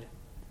provided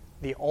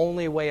the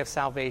only way of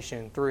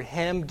salvation through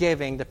Him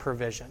giving the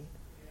provision.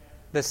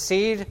 The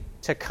seed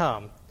to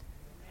come.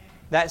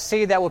 That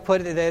seed that would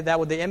put that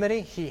with the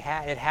enmity,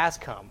 it has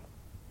come.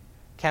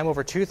 Came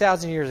over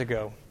 2,000 years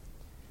ago.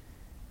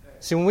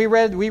 So when we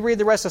read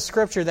the rest of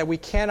Scripture, that we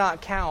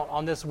cannot count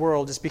on this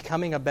world just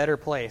becoming a better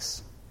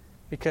place,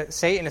 because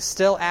Satan is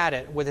still at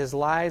it with his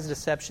lies,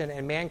 deception,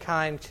 and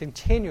mankind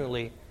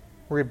continually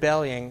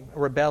rebelling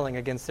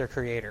against their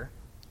Creator.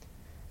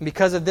 And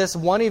because of this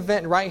one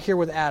event right here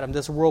with Adam,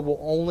 this world will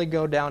only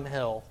go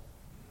downhill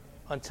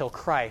until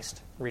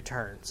Christ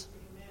returns.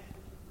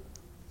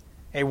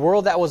 A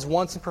world that was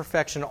once in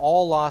perfection,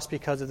 all lost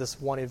because of this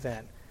one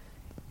event.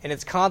 And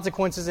its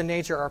consequences in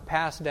nature are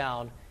passed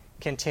down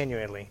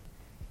continually.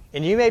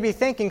 And you may be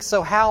thinking,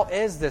 so how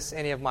is this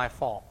any of my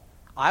fault?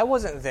 I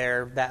wasn't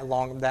there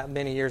that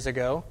many years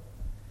ago.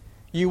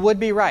 You would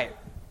be right.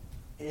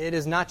 It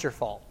is not your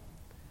fault.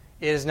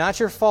 It is not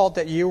your fault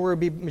that you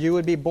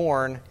would be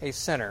born a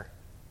sinner.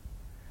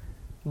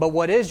 But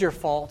what is your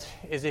fault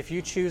is if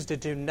you choose to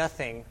do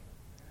nothing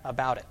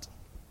about it.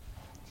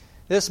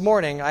 This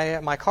morning,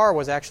 my car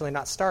was actually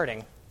not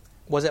starting.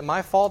 Was it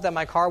my fault that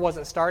my car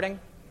wasn't starting?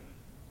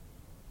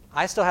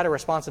 I still had a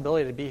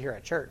responsibility to be here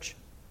at church.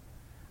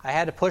 I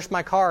had to push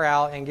my car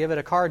out and give it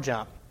a car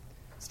jump.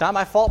 It's not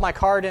my fault my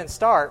car didn't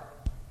start,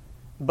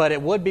 but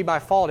it would be my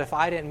fault if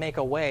I didn't make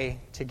a way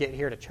to get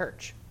here to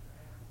church.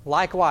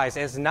 Likewise,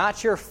 it's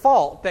not your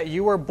fault that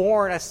you were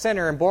born a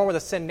sinner and born with a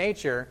sin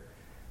nature,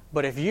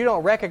 but if you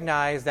don't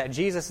recognize that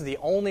Jesus is the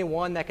only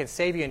one that can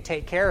save you and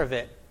take care of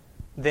it,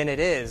 then it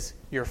is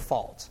your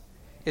fault.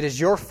 It is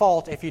your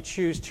fault if you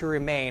choose to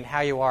remain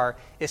how you are,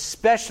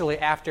 especially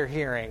after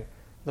hearing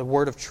the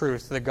word of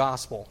truth, the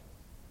gospel.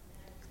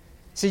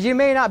 See, you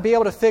may not be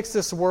able to fix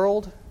this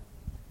world,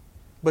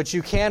 but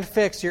you can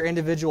fix your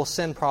individual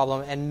sin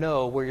problem and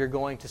know where you're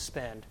going to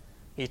spend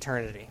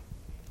eternity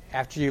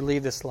after you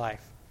leave this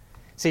life.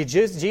 See,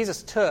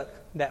 Jesus took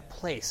that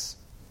place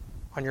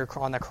on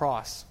the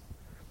cross.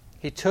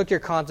 He took your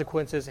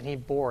consequences and He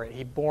bore it.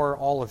 He bore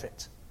all of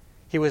it.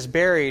 He was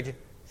buried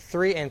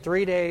 3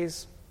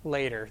 days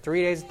later,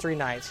 3 days and 3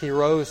 nights, He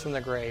rose from the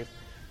grave,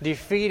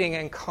 defeating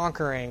and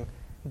conquering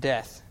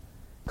death,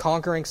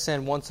 conquering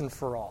sin once and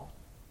for all.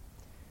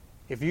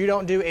 If you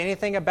don't do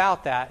anything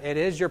about that, it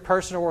is your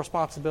personal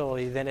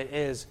responsibility, then it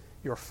is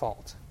your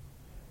fault.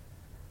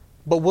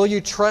 But will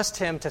you trust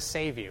Him to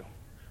save you?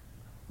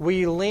 Will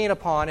you lean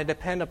upon and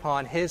depend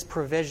upon His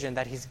provision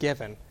that He's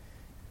given?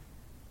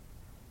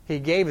 He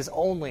gave His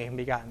only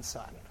begotten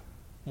Son,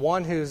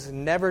 one who's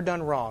never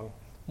done wrong,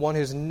 one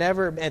who's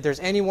never, if there's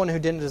anyone who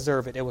didn't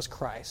deserve it, it was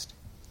Christ.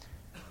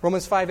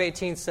 Romans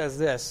 5:18 says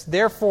this,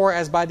 therefore,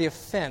 as by the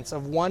offense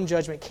of one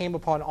judgment came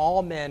upon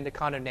all men to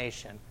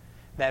condemnation.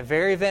 That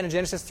very event in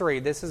Genesis 3,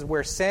 this is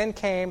where sin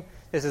came.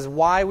 This is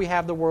why we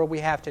have the world we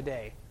have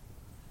today.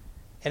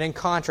 And in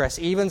contrast,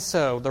 even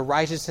so, the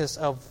righteousness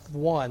of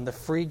one, the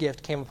free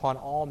gift, came upon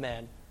all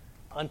men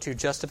unto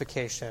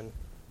justification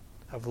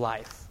of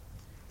life.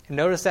 And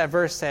notice that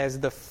verse says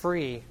the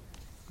free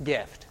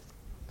gift.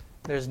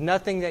 There's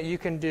nothing that you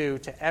can do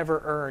to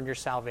ever earn your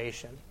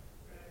salvation.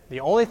 The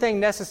only thing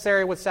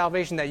necessary with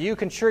salvation that you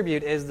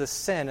contribute is the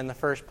sin in the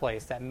first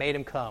place that made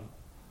him come.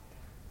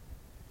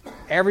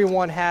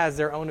 Everyone has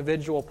their own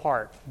individual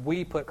part.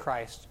 We put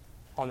Christ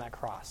on that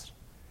cross.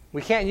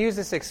 We can't use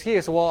this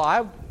excuse,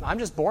 well, I'm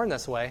just born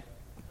this way.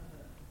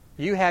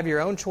 You have your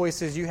own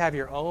choices. You have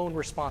your own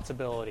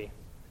responsibility.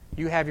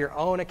 You have your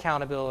own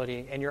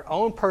accountability and your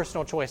own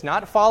personal choice.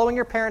 Not following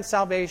your parents'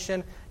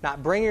 salvation,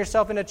 not bringing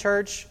yourself into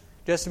church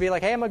just to be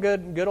like, hey, I'm a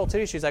good old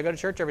titty shoes. I go to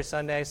church every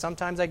Sunday.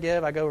 Sometimes I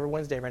give. I go over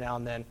Wednesday every now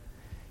and then.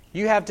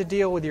 You have to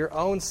deal with your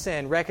own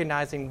sin,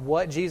 recognizing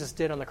what Jesus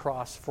did on the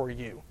cross for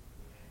you.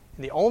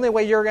 And the only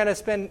way you're going to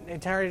spend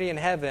eternity in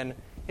heaven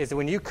is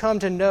when you come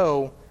to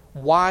know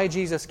why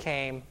Jesus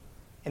came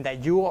and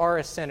that you are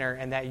a sinner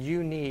and that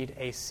you need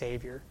a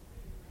Savior.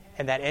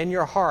 And that in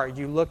your heart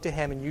you look to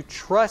Him and you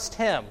trust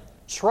Him.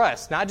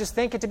 Trust, not just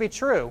think it to be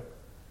true.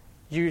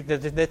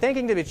 The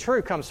thinking to be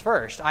true comes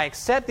first. I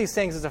accept these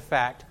things as a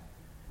fact,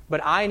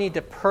 but I need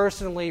to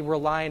personally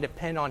rely and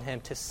depend on Him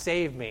to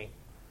save me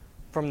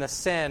from the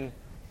sin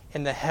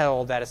and the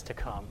hell that is to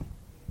come.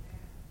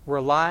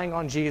 Relying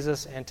on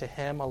Jesus and to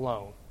Him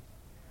alone.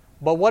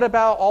 But what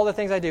about all the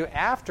things I do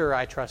after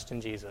I trust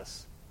in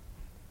Jesus?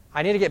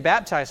 I need to get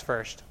baptized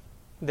first.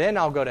 Then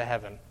I'll go to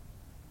heaven.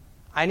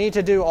 I need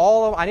to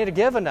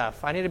give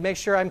enough. I need to make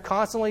sure I'm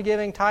constantly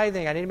giving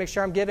tithing. I need to make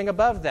sure I'm giving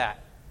above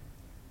that.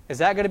 Is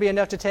that going to be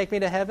enough to take me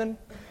to heaven?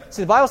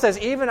 See, the Bible says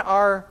even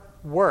our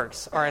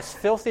works are as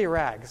filthy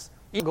rags.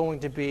 It's going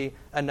to be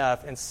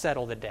enough and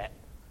settle the debt.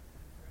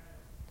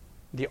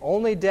 The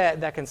only thing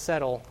that can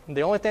settle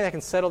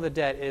the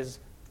debt is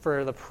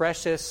for the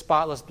precious,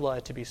 spotless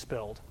blood to be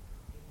spilled.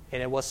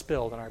 And it was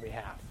spilled on our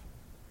behalf.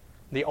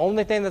 The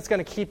only thing that's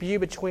going to keep you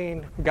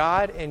between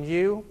God and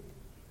you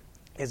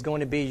is going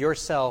to be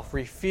yourself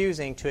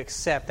refusing to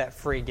accept that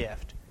free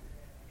gift.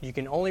 You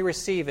can only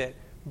receive it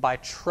by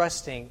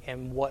trusting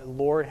in what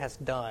Lord has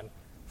done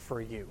for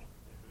you.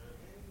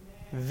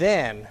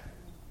 Then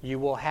you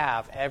will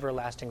have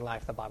everlasting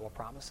life, the Bible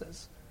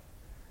promises.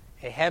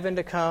 A heaven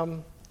to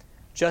come,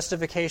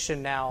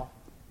 justification now,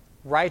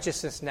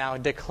 righteousness now,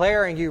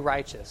 declaring you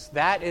righteous.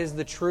 That is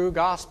the true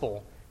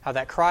gospel. How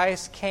that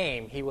Christ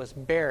came, He was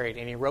buried,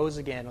 and He rose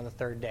again on the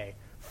third day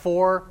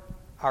for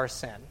our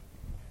sin.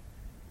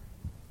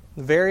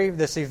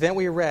 This event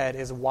we read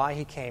is why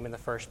He came in the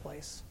first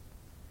place.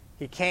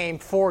 He came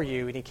for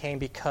you, and He came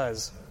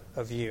because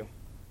of you.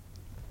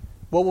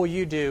 What will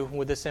you do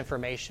with this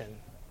information?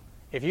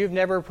 If you've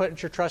never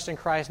put your trust in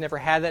Christ, never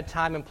had that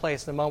time and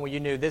place, the moment you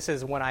knew, this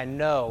is when I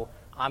know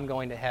I'm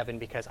going to heaven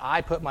because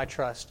I put my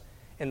trust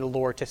in the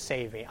Lord to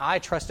save me. I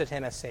trusted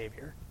Him as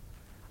Savior.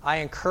 I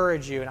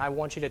encourage you, and I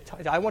want you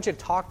to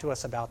talk to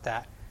us about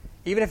that.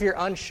 Even if you're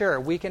unsure,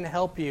 we can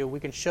help you. We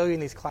can show you in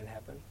these classes in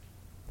heaven.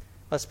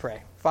 Let's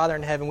pray. Father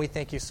in heaven, we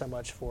thank you so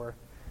much for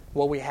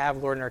what we have,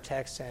 Lord, in our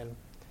text. And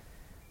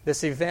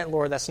this event,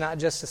 Lord, that's not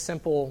just a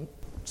simple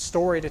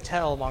story to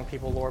tell among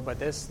people, Lord, but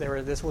this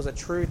was a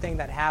true thing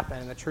that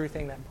happened, a true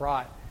thing that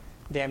brought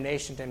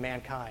damnation to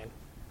mankind.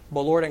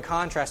 But Lord, in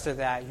contrast to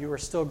that, you were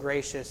still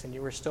gracious and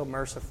you were still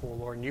merciful,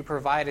 Lord. And you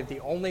provided the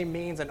only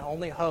means and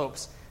only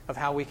hopes of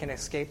how we can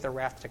escape the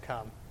wrath to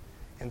come.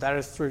 And that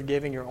is through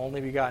giving your only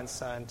begotten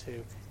Son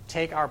to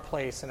take our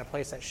place in a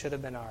place that should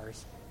have been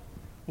ours.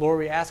 Lord,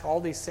 we ask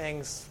all these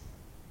things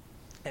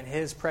in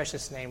His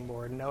precious name,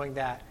 Lord, knowing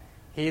that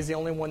He is the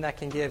only one that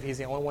can give. He's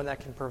the only one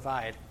that can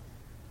provide.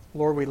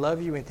 Lord, we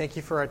love you and thank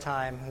you for our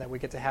time that we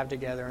get to have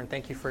together, and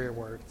thank you for your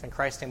word. In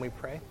Christ's name we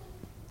pray.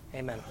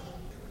 Amen.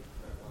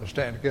 Let's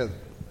stand together.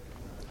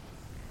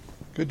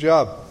 Good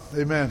job.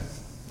 Amen.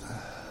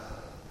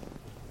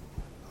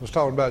 I was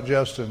talking about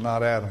Justin,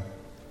 not Adam.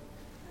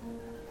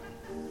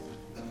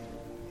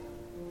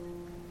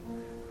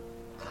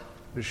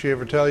 Did she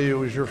ever tell you it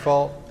was your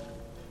fault?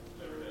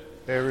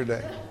 Every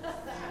day.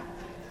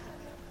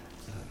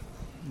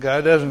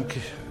 God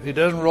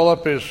doesn't roll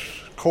up his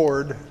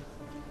cord.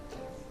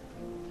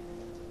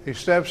 He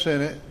steps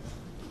in it.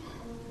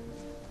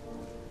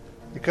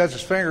 He cuts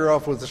his finger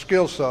off with a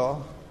skill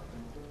saw.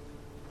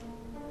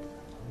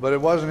 But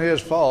it wasn't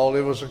his fault.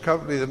 It was the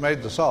company that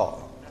made the saw.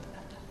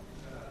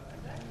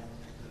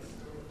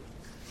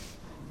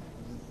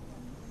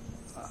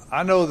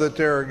 I know that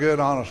there are good,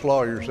 honest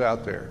lawyers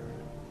out there.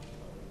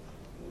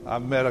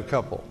 I've met a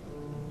couple.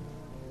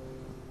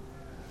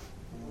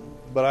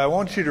 But I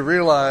want you to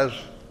realize,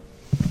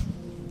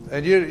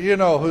 and you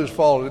know whose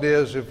fault it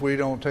is if we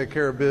don't take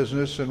care of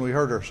business and we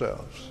hurt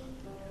ourselves.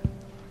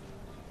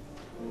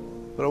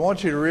 But I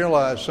want you to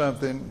realize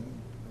something.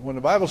 when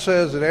the Bible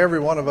says that every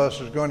one of us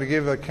is going to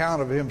give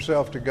account of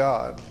himself to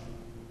God,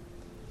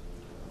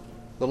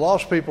 the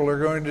lost people are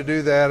going to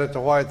do that at the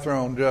white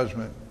throne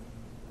judgment.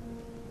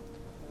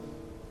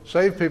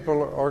 Saved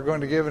people are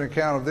going to give an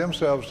account of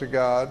themselves to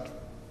God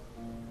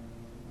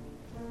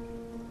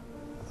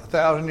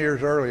 1,000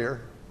 years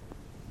earlier,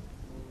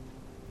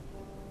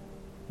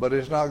 but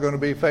it's not going to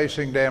be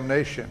facing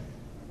damnation.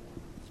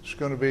 It's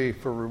going to be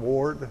for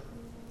reward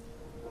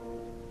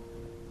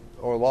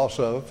or loss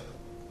of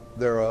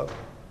thereof.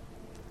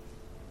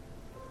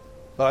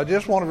 But I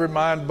just want to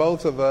remind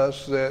both of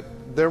us that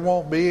there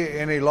won't be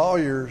any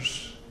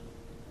lawyers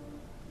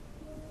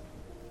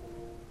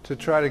to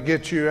try to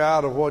get you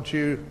out of what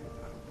you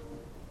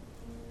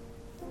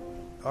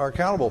are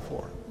accountable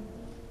for.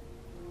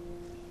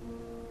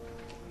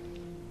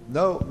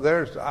 No,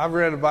 I've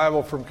read the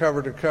Bible from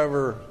cover to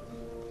cover,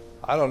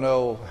 I don't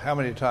know how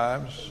many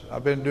times.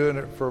 I've been doing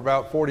it for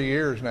about 40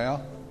 years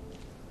now.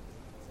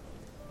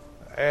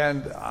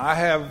 And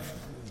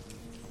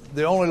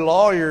the only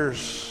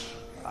lawyers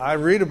I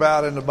read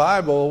about in the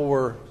Bible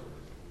were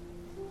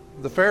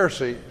the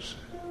Pharisees.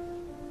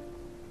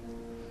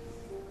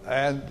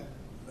 And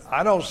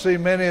I don't see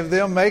many of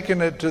them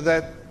making it to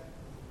that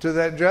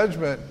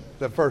judgment,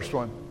 the first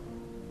one.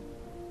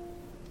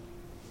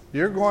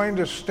 You're going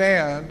to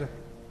stand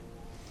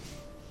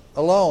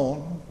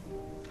alone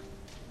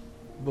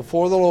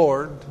before the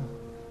Lord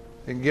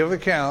and give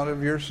account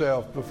of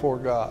yourself before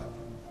God.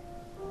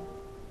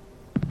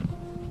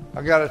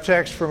 I got a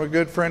text from a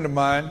good friend of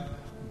mine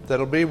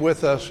that'll be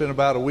with us in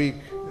about a week,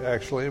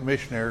 actually, a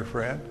missionary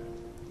friend.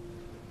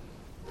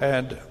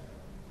 And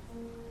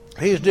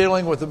he's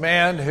dealing with a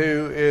man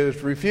who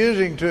is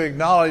refusing to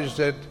acknowledge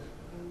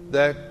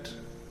that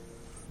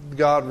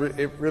God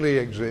it really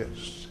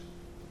exists.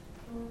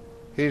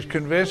 He's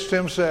convinced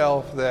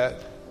himself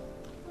that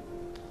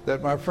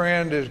my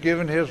friend is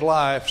giving his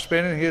life,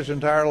 spending his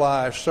entire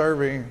life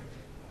serving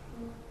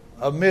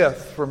a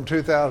myth from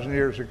 2,000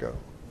 years ago.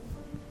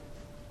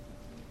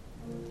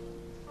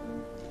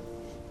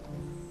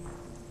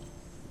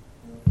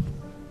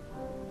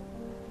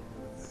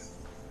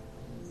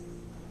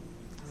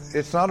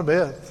 It's not a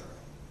myth.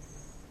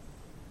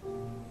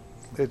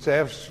 It's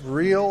as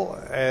real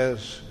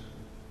as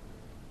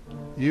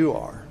you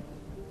are.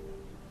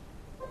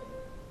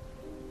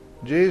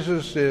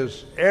 Jesus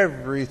is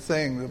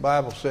everything the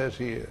Bible says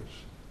he is.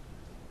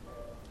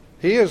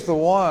 He is the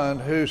one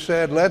who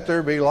said, "Let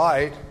there be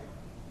light,"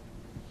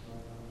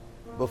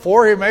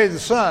 before he made the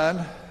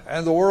sun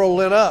and the world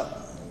lit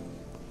up.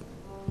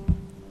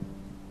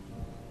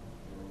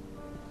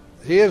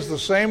 He is the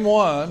same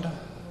one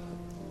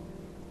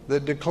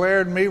that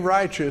declared me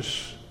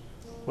righteous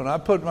when I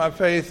put my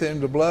faith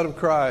in the blood of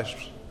Christ,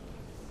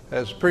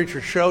 as the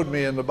preacher showed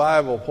me in the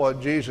Bible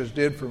what Jesus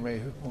did for me,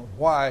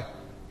 why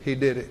he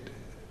did it.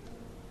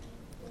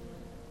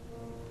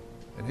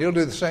 And he'll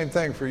do the same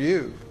thing for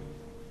you.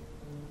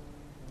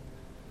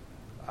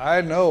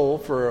 I know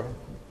for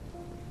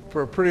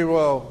a pretty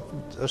well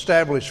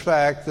established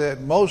fact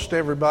that most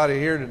everybody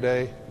here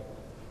today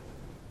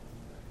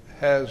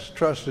has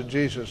trusted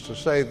Jesus to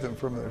save them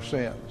from their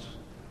sins.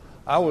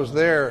 I was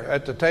there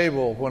at the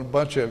table when a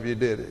bunch of you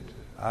did it.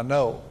 I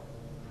know.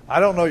 I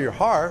don't know your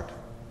heart,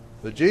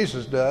 but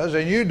Jesus does,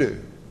 and you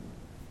do.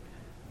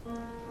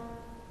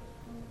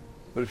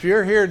 But if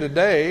you're here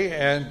today,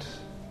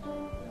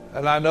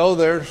 and I know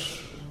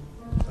there's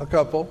a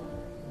couple,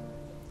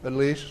 at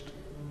least,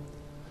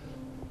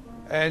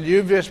 and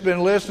you've just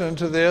been listening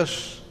to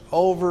this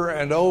over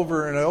and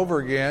over and over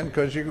again,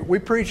 because we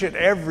preach it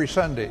every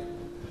Sunday.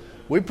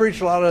 We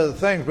preach a lot of other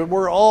things, but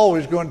we're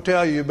always going to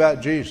tell you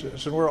about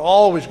Jesus, and we're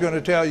always going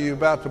to tell you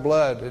about the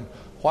blood and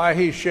why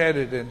he shed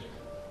it and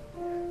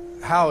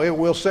how it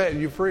will set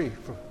you free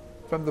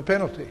from the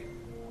penalty.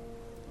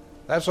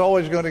 That's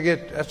always going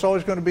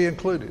to be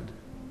included.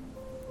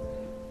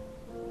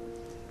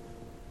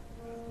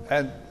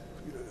 And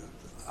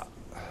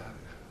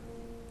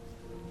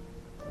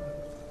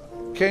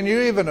can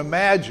you even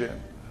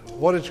imagine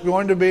what it's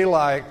going to be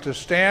like to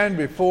stand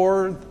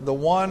before the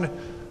one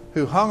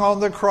who hung on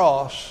the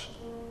cross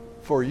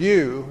for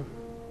you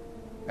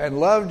and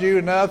loved you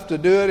enough to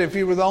do it? If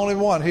you were the only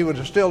one, he would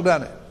have still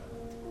done it.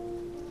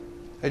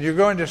 And you're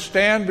going to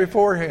stand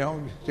before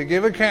him to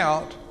give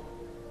account.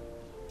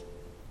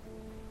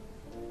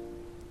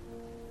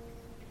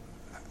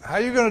 How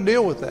are you going to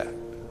deal with that?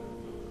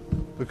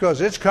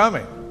 Because it's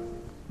coming.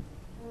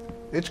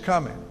 It's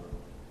coming.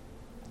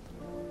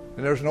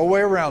 And there's no way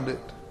around it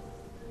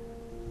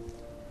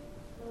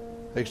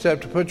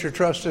except to put your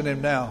trust in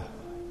him now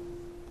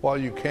while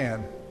you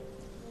can.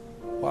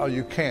 While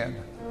you can.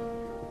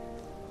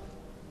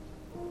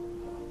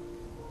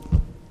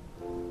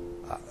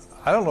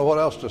 I don't know what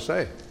else to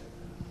say.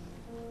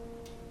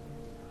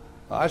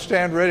 I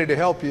stand ready to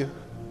help you.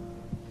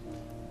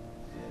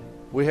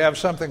 We have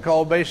something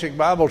called Basic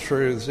Bible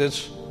Truths.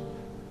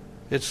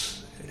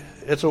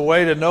 It's a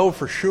way to know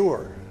for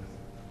sure.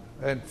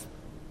 And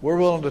we're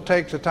willing to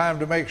take the time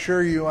to make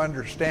sure you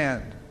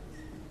understand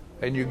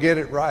and you get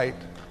it right.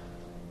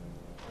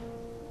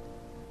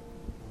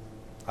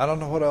 I don't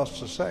know what else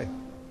to say.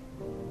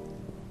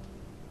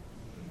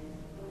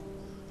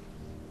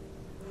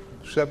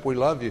 Except we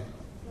love you.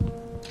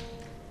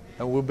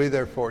 And we'll be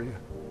there for you,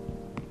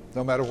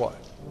 no matter what.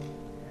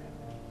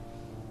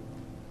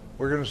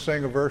 We're going to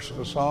sing a verse of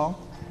a song.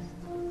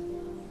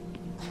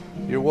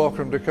 You're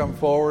welcome to come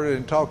forward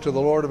and talk to the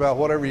Lord about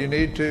whatever you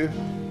need to.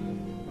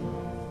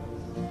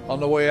 On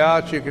the way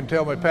out, you can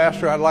tell me,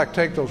 Pastor, I'd like to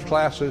take those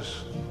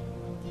classes,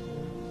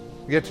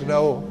 get to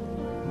know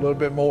a little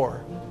bit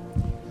more,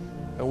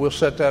 and we'll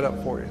set that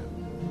up for you.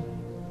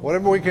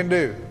 Whatever we can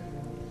do,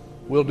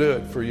 we'll do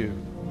it for you.